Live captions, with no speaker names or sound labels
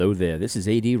Hello there, this is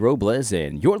AD Robles,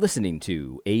 and you're listening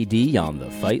to AD on the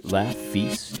Fight, Laugh,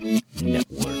 Feast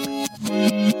Network.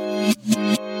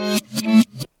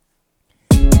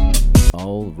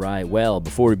 All right, well,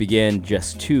 before we begin,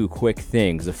 just two quick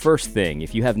things. The first thing,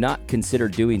 if you have not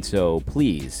considered doing so,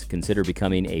 please consider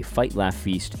becoming a Fight, Laugh,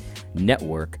 Feast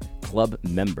Network Club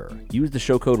member. Use the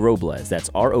show code Robles,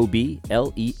 that's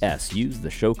R-O-B-L-E-S. Use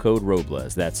the show code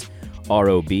Robles, that's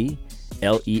R-O-B-L-E-S.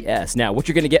 Now, what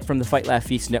you're going to get from the Fight, Laugh,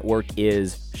 Feast Network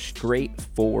is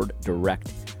straightforward,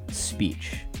 direct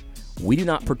speech. We do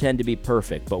not pretend to be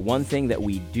perfect, but one thing that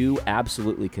we do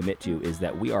absolutely commit to is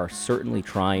that we are certainly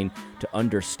trying to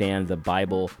understand the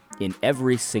Bible in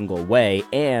every single way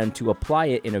and to apply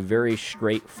it in a very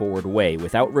straightforward way,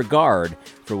 without regard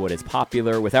for what is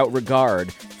popular, without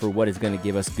regard for what is going to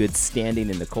give us good standing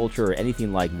in the culture or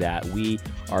anything like that. We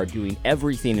are doing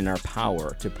everything in our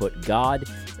power to put God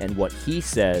and what He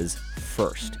says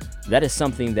first. That is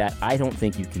something that I don't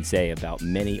think you can say about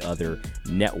many other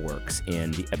networks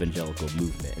in the evangelical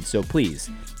movement. And so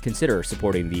please consider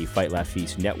supporting the Fight, Laugh,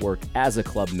 Feast Network as a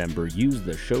club member. Use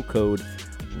the show code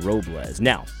Robles.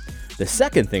 Now, the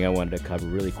second thing I wanted to cover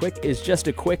really quick is just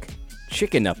a quick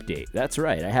chicken update. That's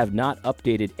right. I have not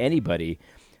updated anybody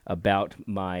about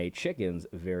my chickens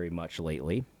very much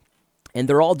lately. And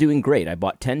they're all doing great. I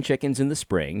bought 10 chickens in the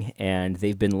spring, and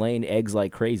they've been laying eggs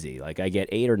like crazy. Like, I get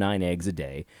 8 or 9 eggs a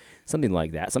day, something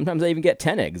like that. Sometimes I even get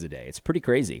 10 eggs a day. It's pretty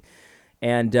crazy.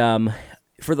 And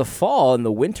for the fall and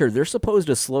the winter, they're supposed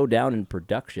to slow down in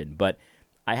production, but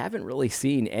I haven't really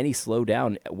seen any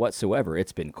slowdown whatsoever.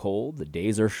 It's been cold, the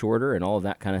days are shorter, and all of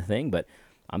that kind of thing, but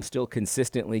I'm still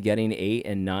consistently getting 8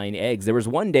 and 9 eggs. There was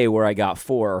one day where I got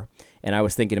 4, and I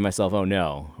was thinking to myself, oh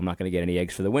no, I'm not going to get any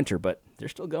eggs for the winter, but they're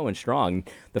still going strong.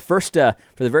 For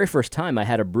the very first time, I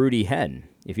had a broody hen.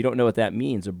 If you don't know what that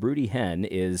means, a broody hen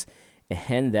is a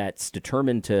hen that's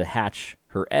determined to hatch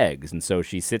her eggs, and so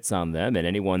she sits on them, and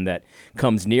anyone that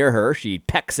comes near her, she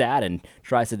pecks at and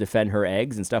tries to defend her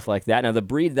eggs and stuff like that. Now, the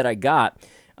breed that I got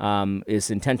is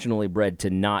intentionally bred to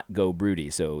not go broody,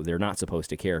 so they're not supposed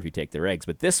to care if you take their eggs.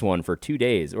 But this one, for 2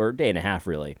 days, or a day and a half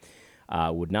really,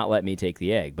 would not let me take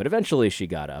the egg. But eventually she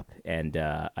got up, and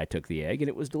I took the egg, and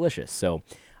it was delicious. So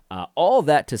all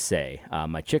that to say,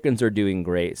 my chickens are doing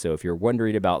great, so if you're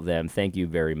wondering about them, thank you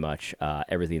very much.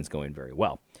 Everything's going very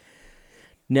well.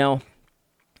 Now,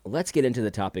 let's get into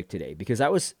the topic today, because I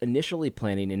was initially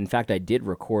planning, and in fact, I did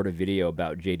record a video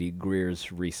about J.D.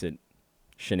 Greer's recent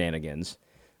shenanigans,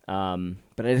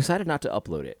 but I decided not to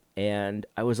upload it. And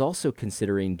I was also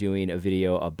considering doing a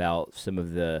video about some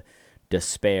of the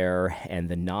despair and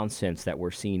the nonsense that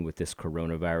we're seeing with this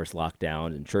coronavirus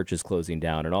lockdown and churches closing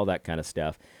down and all that kind of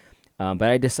stuff. But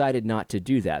I decided not to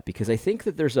do that because I think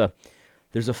that there's a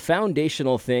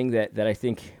foundational thing that I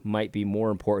think might be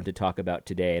more important to talk about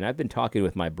today. And I've been talking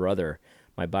with my brother,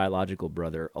 my biological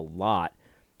brother, a lot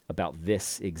about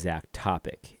this exact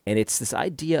topic. And it's this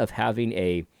idea of having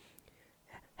a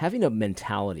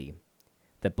mentality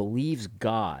that believes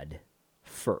God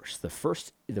first. The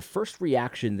first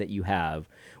reaction that you have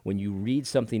when you read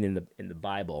something in the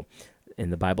Bible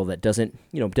that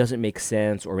doesn't make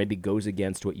sense, or maybe goes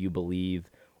against what you believe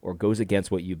or goes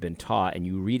against what you've been taught, and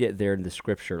you read it there in the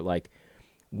scripture, like,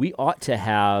 we ought to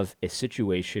have a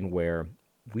situation where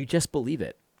we just believe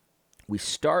it. We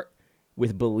start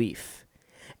with belief.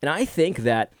 And I think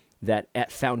that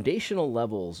at foundational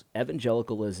levels,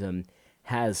 evangelicalism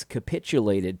has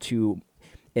capitulated to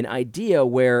an idea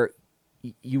where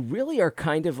you really are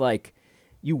kind of like,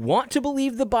 you want to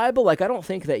believe the Bible. Like, I don't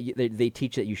think that they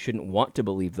teach that you shouldn't want to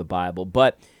believe the Bible,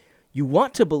 but you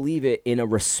want to believe it in a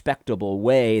respectable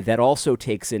way that also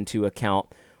takes into account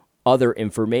other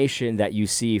information that you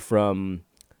see from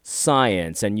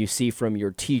science and you see from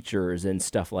your teachers and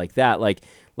stuff like that. Like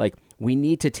we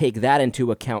need to take that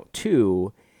into account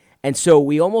too. And so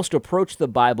we almost approach the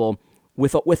Bible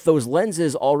with those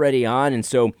lenses already on. And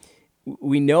so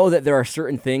we know that there are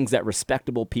certain things that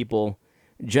respectable people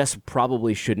just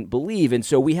probably shouldn't believe. And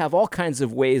so we have all kinds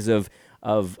of ways of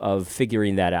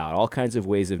figuring that out, all kinds of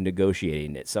ways of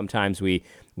negotiating it. Sometimes we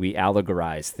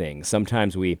allegorize things.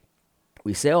 Sometimes we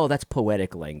say, oh, that's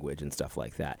poetic language and stuff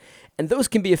like that. And those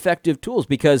can be effective tools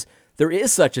because there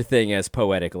is such a thing as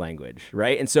poetic language,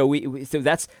 right? And so so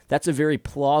that's a very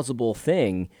plausible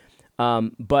thing.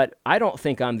 But I don't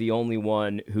think I'm the only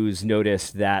one who's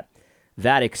noticed that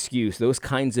excuse, those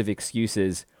kinds of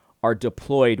excuses, are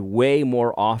deployed way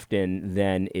more often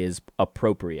than is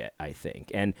appropriate, I think.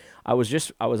 And I was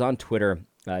on Twitter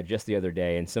just the other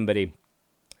day, and somebody,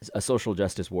 a social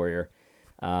justice warrior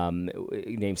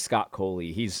named Scott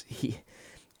Coley,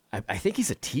 I think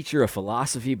he's a teacher of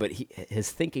philosophy, but his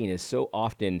thinking is so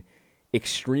often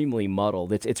extremely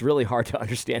muddled. It's really hard to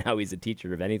understand how he's a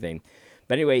teacher of anything.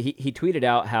 But anyway, he tweeted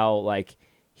out how like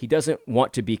he doesn't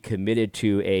want to be committed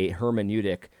to a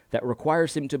hermeneutic that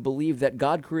requires him to believe that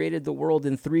God created the world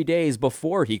in 3 days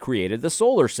before he created the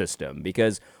solar system,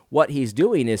 because what he's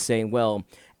doing is saying, well,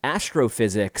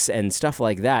 astrophysics and stuff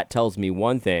like that tells me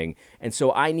one thing, and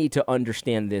so I need to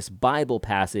understand this Bible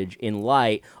passage in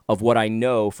light of what I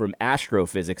know from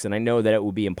astrophysics, and I know that it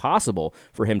would be impossible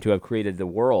for him to have created the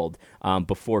world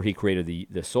before he created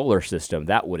the solar system.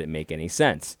 That wouldn't make any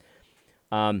sense.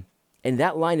 And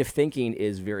that line of thinking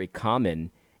is very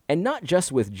common, and not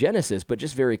just with Genesis, but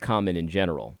just very common in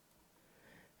general.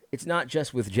 It's not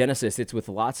just with Genesis, it's with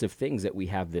lots of things that we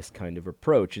have this kind of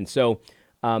approach. And so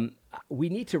we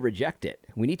need to reject it.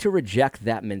 We need to reject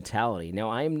that mentality. Now,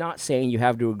 I am not saying you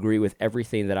have to agree with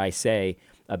everything that I say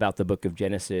about the book of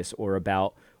Genesis or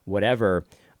about whatever,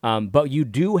 but you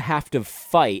do have to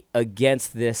fight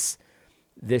against this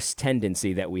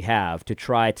tendency that we have to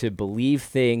try to believe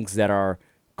things that are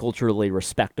culturally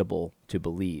respectable to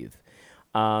believe.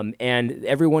 And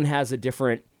everyone has a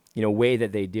different, way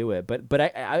that they do it. But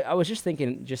I was just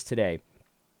thinking just today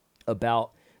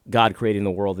about God creating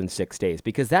the world in 6 days,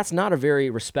 because that's not a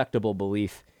very respectable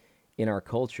belief in our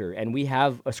culture. And we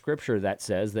have a scripture that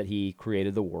says that he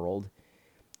created the world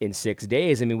in 6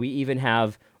 days. I mean, we even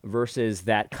have verses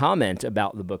that comment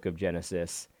about the book of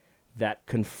Genesis that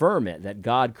confirm it, that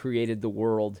God created the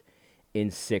world in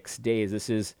 6 days.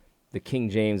 This is the King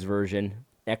James Version,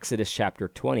 Exodus chapter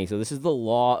 20. So this is the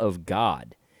law of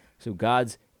God. So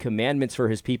God's commandments for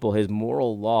his people, his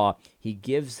moral law, he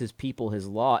gives his people his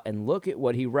law. And look at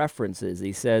what he references.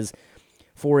 He says,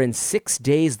 "For in 6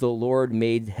 days the Lord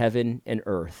made heaven and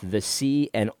earth, the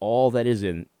sea and all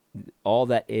in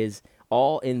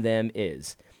them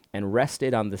is, and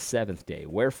rested on the seventh day.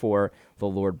 Wherefore the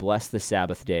Lord blessed the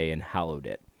Sabbath day and hallowed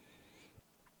it."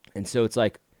 And so it's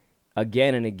like,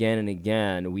 again and again and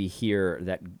again, we hear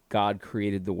that God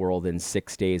created the world in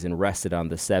 6 days and rested on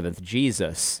the seventh.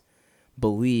 Jesus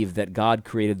believed that God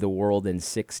created the world in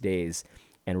 6 days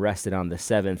and rested on the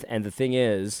seventh. And the thing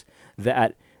is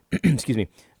that,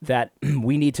 that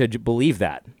we need to believe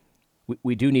that.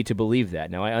 We do need to believe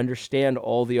that. Now, I understand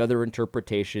all the other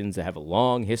interpretations that have a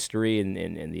long history and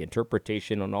the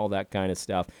interpretation and all that kind of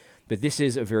stuff, but this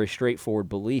is a very straightforward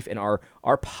belief, and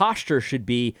our posture should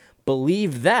be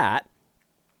believe that.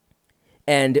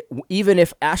 And even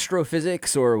if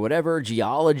astrophysics or whatever,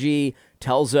 geology,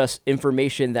 tells us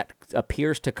information that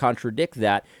appears to contradict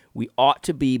that, we ought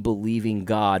to be believing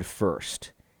God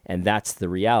first. And that's the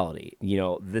reality.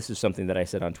 This is something that I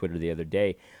said on Twitter the other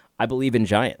day. I believe in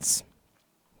giants.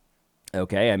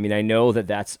 Okay, I mean, I know that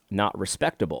that's not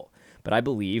respectable, but I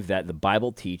believe that the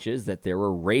Bible teaches that there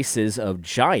were races of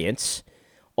giants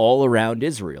all around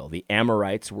Israel. The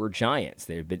Amorites were giants.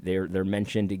 They're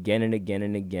mentioned again and again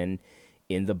and again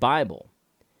in the Bible.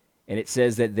 And it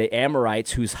says that the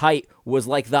Amorites, whose height was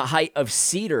like the height of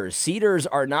cedars. Cedars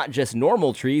are not just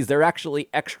normal trees, they're actually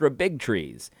extra big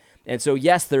trees. And so,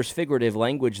 yes, there's figurative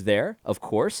language there, of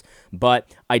course,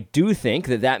 but I do think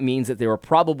that means that they were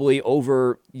probably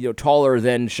taller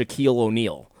than Shaquille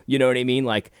O'Neal. You know what I mean?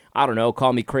 Like, I don't know,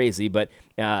 call me crazy, but,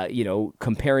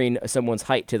 comparing someone's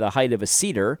height to the height of a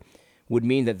cedar would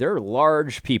mean that they're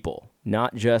large people,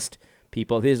 not just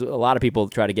people. There's a lot of people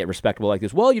try to get respectable like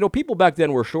this. Well, people back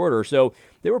then were shorter, so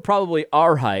they were probably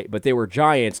our height, but they were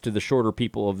giants to the shorter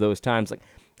people of those times. Like,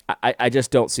 I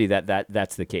just don't see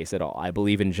that's the case at all. I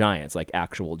believe in giants, like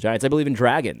actual giants. I believe in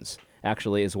dragons,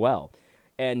 actually, as well.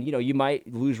 And, you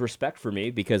might lose respect for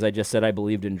me because I just said I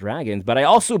believed in dragons, but I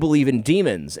also believe in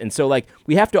demons. And so,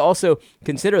 we have to also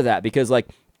consider that because,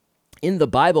 in the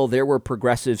Bible, there were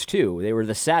progressives too. They were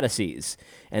the Sadducees,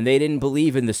 and they didn't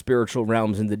believe in the spiritual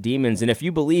realms and the demons. And if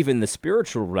you believe in the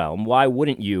spiritual realm, why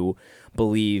wouldn't you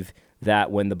believe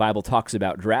that when the Bible talks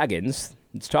about dragons,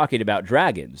 it's talking about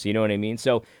dragons? You know what I mean?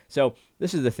 So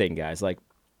this is the thing, guys.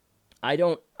 I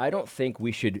don't think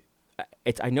we should.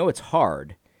 I know it's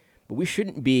hard, but we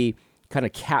shouldn't be kind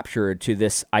of captured to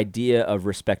this idea of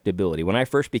respectability. When I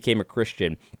first became a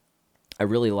Christian, I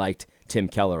really liked Tim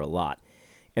Keller a lot.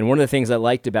 And one of the things I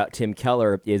liked about Tim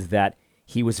Keller is that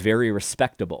he was very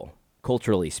respectable,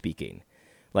 culturally speaking.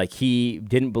 He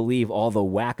didn't believe all the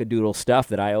wackadoodle stuff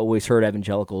that I always heard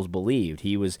evangelicals believed.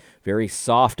 He was very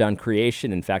soft on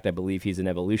creation. In fact, I believe he's an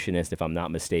evolutionist, if I'm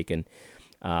not mistaken.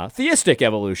 Theistic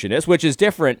evolutionist, which is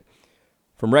different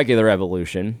from regular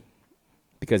evolution,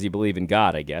 because you believe in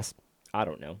God, I guess. I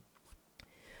don't know.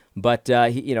 But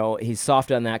he's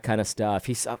soft on that kind of stuff.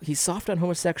 He's soft on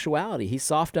homosexuality. He's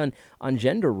soft on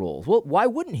gender roles. Well, why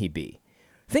wouldn't he be?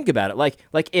 Think about it. Like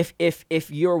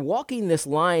if you're walking this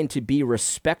line to be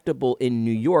respectable in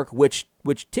New York, which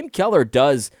Tim Keller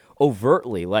does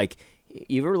overtly, like,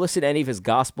 you ever listen to any of his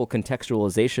gospel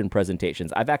contextualization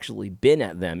presentations? I've actually been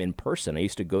at them in person. I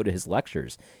used to go to his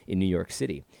lectures in New York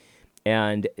City.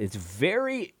 And it's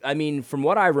from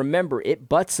what I remember, it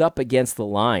butts up against the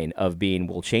line of being,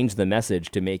 we'll change the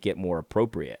message to make it more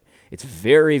appropriate. It's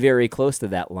very, very close to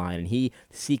that line, and he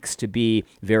seeks to be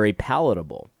very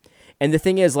palatable. And the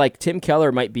thing is, like, Tim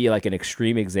Keller might be like an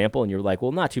extreme example, and you're like,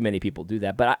 well, not too many people do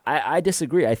that. But I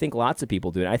disagree. I think lots of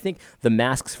people do it. I think the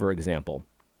masks, for example,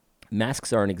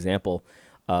 masks are an example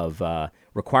of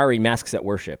requiring masks at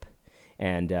worship,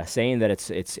 and saying that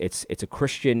it's a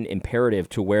Christian imperative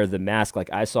to wear the mask. Like,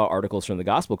 I saw articles from the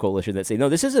Gospel Coalition that say, no,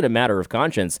 this isn't a matter of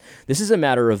conscience. This is a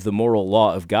matter of the moral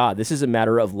law of God. This is a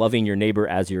matter of loving your neighbor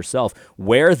as yourself.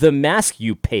 Wear the mask,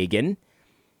 you pagan.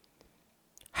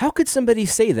 How could somebody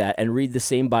say that and read the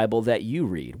same Bible that you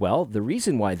read? Well, the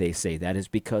reason why they say that is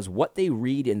because what they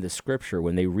read in the Scripture,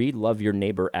 when they read love your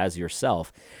neighbor as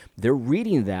yourself, they're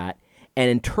reading that and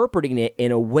interpreting it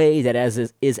in a way that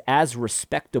is as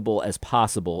respectable as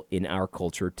possible in our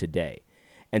culture today.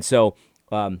 And so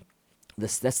the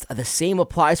same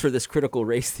applies for this critical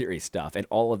race theory stuff and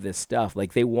all of this stuff.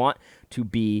 Like, they want to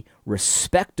be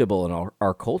respectable in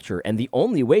our culture, and the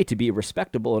only way to be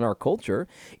respectable in our culture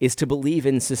is to believe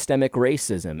in systemic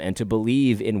racism and to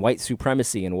believe in white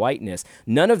supremacy and whiteness.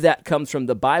 None of that comes from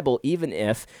the Bible, even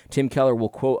if Tim Keller will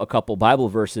quote a couple Bible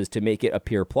verses to make it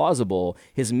appear plausible.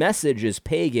 His message is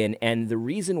pagan, and the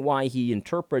reason why he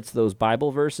interprets those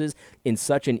Bible verses in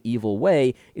such an evil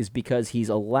way is because he's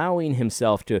allowing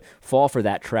himself to fall for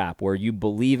that trap where you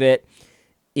believe it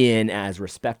in as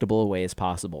respectable a way as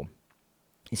possible.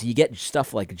 So you get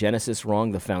stuff like Genesis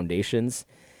wrong, the foundations,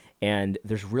 and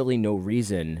there's really no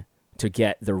reason to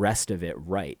get the rest of it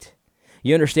right.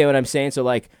 You understand what I'm saying? So,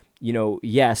 like,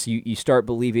 yes, you start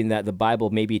believing that the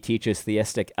Bible maybe teaches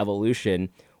theistic evolution.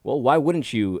 Well, why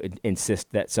wouldn't you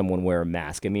insist that someone wear a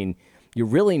mask? I mean, you're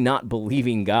really not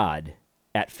believing God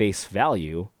at face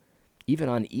value, even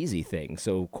on easy things.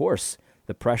 So, of course,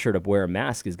 the pressure to wear a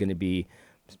mask is going to be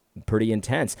pretty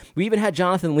intense. We even had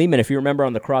Jonathan Leeman, if you remember,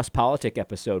 on the Cross Politic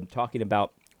episode, talking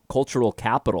about cultural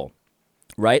capital,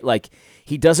 right? Like,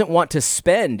 he doesn't want to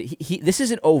spend. This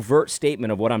is an overt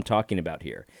statement of what I'm talking about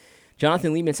here.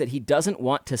 Jonathan Leeman said he doesn't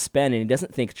want to spend, and he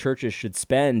doesn't think churches should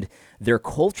spend their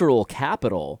cultural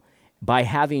capital by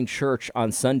having church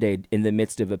on Sunday in the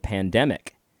midst of a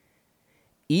pandemic,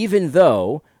 even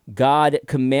though God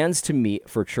commands to meet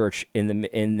for church in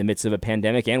the midst of a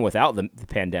pandemic and without the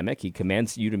pandemic. He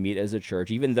commands you to meet as a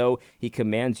church, even though he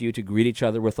commands you to greet each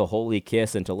other with a holy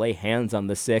kiss and to lay hands on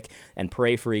the sick and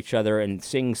pray for each other and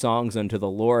sing songs unto the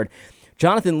Lord.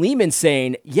 Jonathan Leeman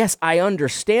saying, yes, I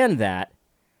understand that,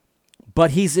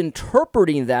 but he's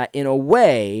interpreting that in a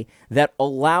way that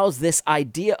allows this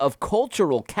idea of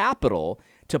cultural capital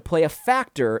to play a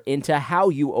factor into how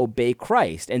you obey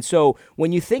Christ. And so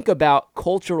when you think about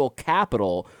cultural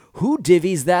capital, who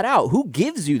divvies that out? Who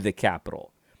gives you the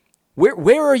capital?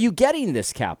 Where are you getting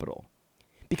this capital?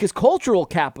 Because cultural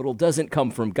capital doesn't come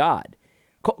from God.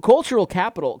 Cultural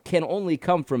capital can only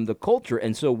come from the culture.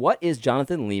 And so what is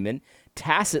Jonathan Leeman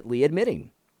tacitly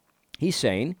admitting? He's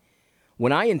saying,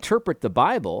 when I interpret the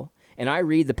Bible and I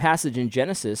read the passage in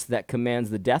Genesis that commands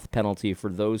the death penalty for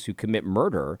those who commit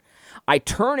murder, I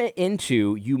turn it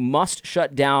into, you must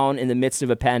shut down in the midst of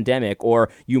a pandemic, or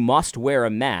you must wear a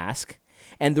mask.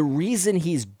 And the reason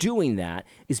he's doing that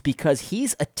is because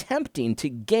he's attempting to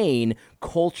gain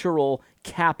cultural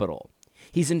capital.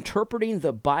 He's interpreting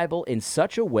the Bible in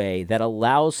such a way that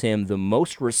allows him the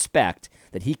most respect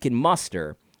that he can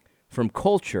muster from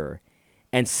culture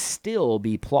and still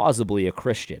be plausibly a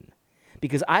Christian.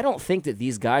 Because I don't think that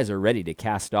these guys are ready to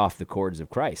cast off the cords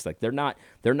of Christ. Like, they're not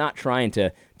trying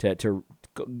to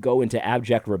go into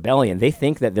abject rebellion. They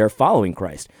think that they're following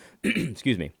Christ.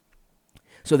 Excuse me.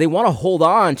 So they want to hold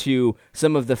on to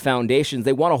some of the foundations.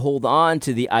 They want to hold on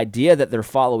to the idea that they're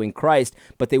following Christ,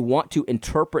 but they want to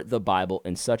interpret the Bible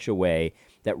in such a way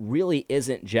that really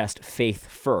isn't just faith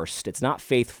first. It's not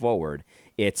faith forward.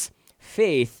 It's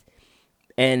faith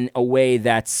in a way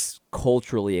that's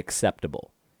culturally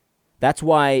acceptable. That's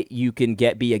why you can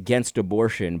be against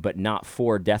abortion, but not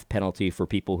for death penalty for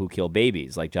people who kill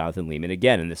babies, like Jonathan Leeman,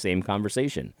 again, in the same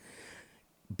conversation.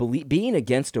 Being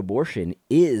against abortion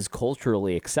is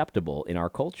culturally acceptable in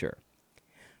our culture,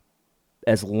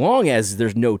 as long as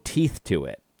there's no teeth to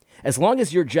it. As long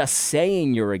as you're just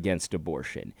saying you're against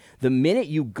abortion, the minute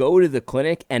you go to the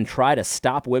clinic and try to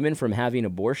stop women from having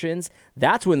abortions,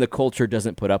 that's when the culture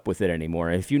doesn't put up with it anymore.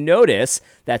 And if you notice,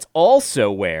 that's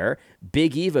also where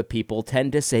Big Eva people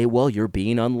tend to say, well, you're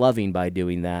being unloving by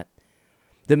doing that.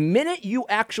 The minute you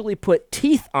actually put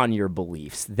teeth on your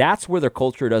beliefs, that's where the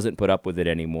culture doesn't put up with it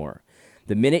anymore.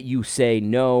 The minute you say,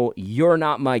 no, you're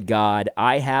not my God,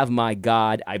 I have my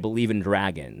God, I believe in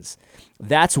dragons,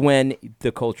 that's when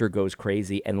the culture goes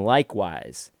crazy. And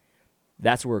likewise,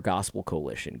 that's where Gospel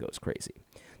Coalition goes crazy.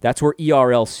 That's where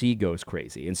ERLC goes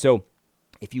crazy. And so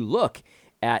if you look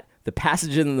at the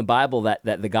passages in the Bible that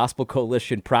the Gospel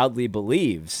Coalition proudly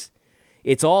believes,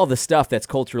 it's all the stuff that's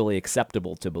culturally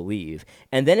acceptable to believe.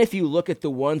 And then if you look at the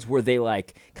ones where they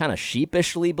like kind of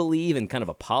sheepishly believe and kind of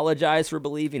apologize for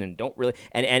believing and don't really,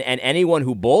 and anyone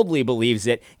who boldly believes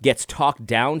it gets talked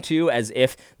down to as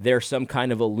if they're some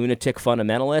kind of a lunatic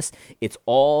fundamentalist, it's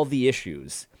all the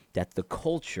issues that the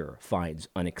culture finds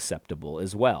unacceptable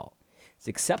as well. It's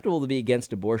acceptable to be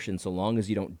against abortion so long as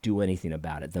you don't do anything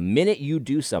about it. The minute you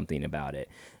do something about it,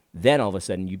 then all of a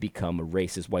sudden you become a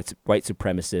racist, white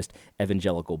supremacist,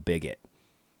 evangelical bigot,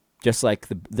 just like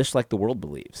the world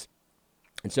believes.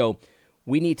 And so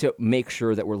we need to make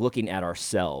sure that we're looking at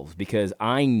ourselves, because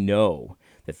I know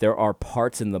that there are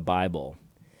parts in the Bible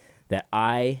that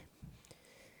I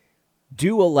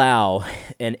do allow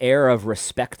an air of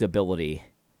respectability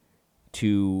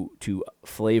to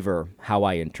flavor how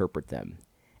I interpret them,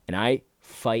 and I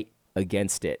fight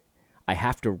against it. I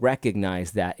have to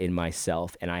recognize that in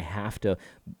myself, and I have to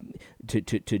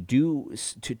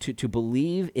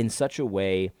believe in such a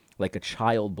way like a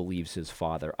child believes his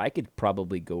father. I could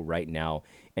probably go right now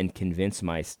and convince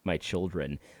my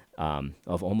children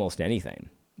of almost anything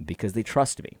because they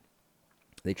trust me.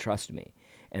 They trust me,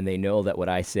 and they know that what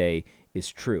I say is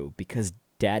true because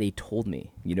Daddy told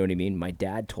me. You know what I mean? My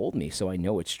dad told me, so I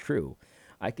know it's true.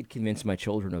 I could convince my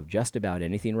children of just about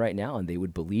anything right now, and they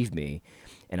would believe me.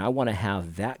 And I want to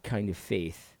have that kind of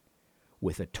faith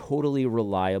with a totally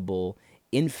reliable,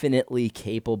 infinitely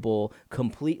capable,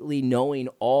 completely knowing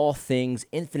all things,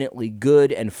 infinitely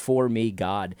good and for me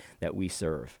God that we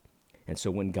serve. And so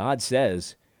when God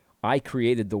says, I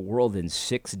created the world in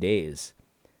 6 days,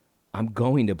 I'm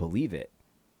going to believe it.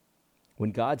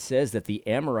 When God says that the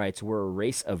Amorites were a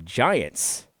race of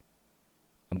giants,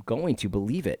 I'm going to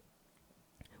believe it.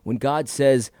 When God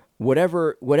says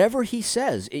whatever he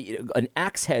says, an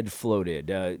axe head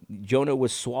floated, Jonah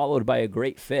was swallowed by a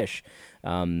great fish,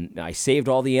 I saved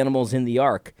all the animals in the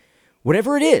ark,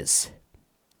 whatever it is,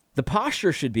 the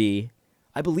posture should be,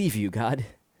 I believe you, God.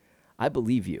 I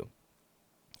believe you.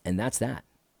 And that's that.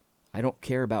 I don't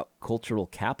care about cultural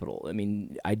capital. I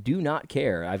mean, I do not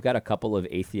care. I've got a couple of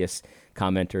atheist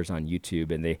commenters on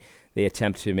YouTube, and they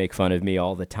attempt to make fun of me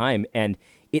all the time, and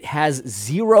it has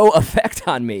zero effect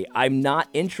on me. I'm not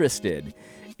interested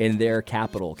in their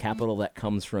capital that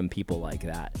comes from people like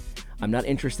that. I'm not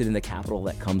interested in the capital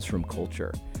that comes from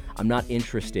culture. I'm not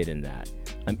interested in that.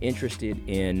 I'm interested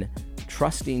in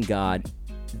trusting God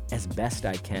as best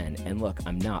I can. And look,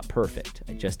 I'm not perfect.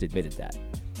 I just admitted that.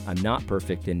 I'm not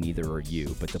perfect, and neither are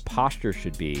you. But the posture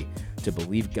should be to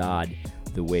believe God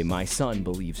the way my son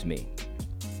believes me.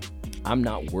 I'm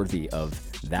not worthy of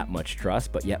that much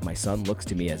trust, but yet my son looks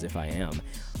to me as if I am.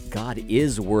 God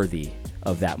is worthy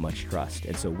of that much trust,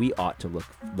 and so we ought to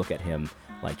look at him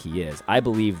like he is. I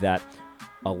believe that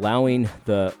allowing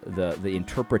the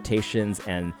interpretations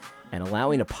and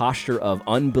allowing a posture of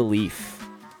unbelief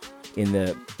in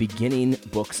the beginning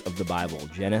books of the Bible,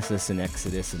 Genesis and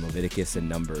Exodus and Leviticus and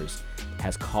Numbers,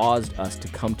 has caused us to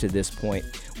come to this point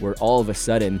where all of a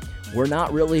sudden we're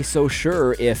not really so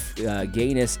sure if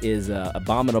gayness is an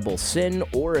abominable sin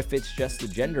or if it's just a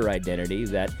gender identity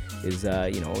that is,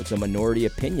 it's a minority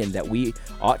opinion that we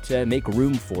ought to make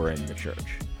room for in the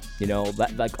church.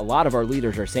 Like a lot of our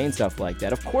leaders are saying stuff like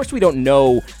that. Of course, we don't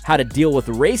know how to deal with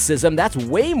racism. That's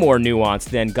way more nuanced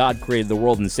than God created the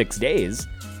world in 6 days.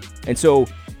 And so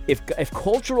if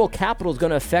cultural capital is going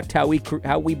to affect how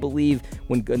we believe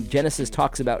when Genesis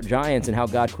talks about giants and how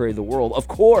God created the world, of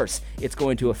course it's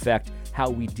going to affect how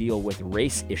we deal with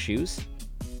race issues.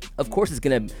 Of course it's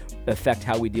going to affect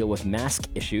how we deal with mask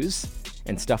issues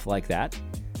and stuff like that.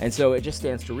 And so it just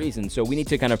stands to reason. So we need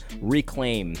to kind of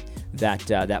reclaim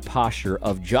that posture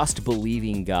of just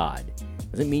believing God.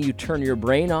 Doesn't mean you turn your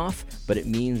brain off, but it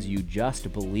means you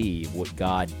just believe what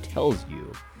God tells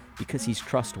you, because he's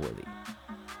trustworthy.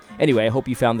 Anyway, I hope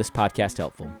you found this podcast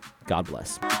helpful. God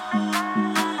bless.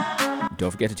 Don't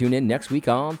forget to tune in next week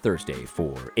on Thursday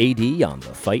for AD on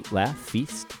the Fight, Laugh,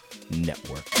 Feast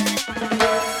Network.